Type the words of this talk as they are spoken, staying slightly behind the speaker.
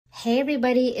Hey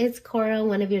everybody, it's Cora,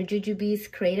 one of your Jujube's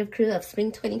creative crew of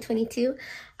Spring 2022.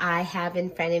 I have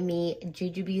in front of me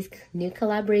Jujube's new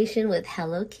collaboration with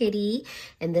Hello Kitty,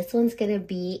 and this one's going to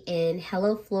be in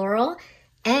Hello Floral,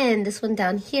 and this one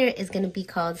down here is going to be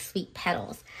called Sweet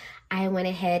Petals. I went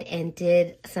ahead and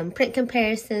did some print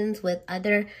comparisons with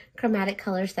other chromatic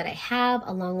colors that I have,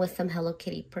 along with some Hello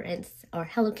Kitty prints, or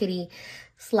Hello Kitty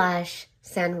slash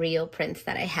Sanrio prints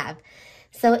that I have.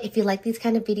 So if you like these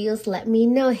kind of videos, let me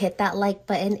know. Hit that like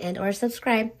button and or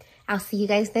subscribe. I'll see you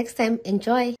guys next time.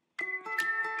 Enjoy!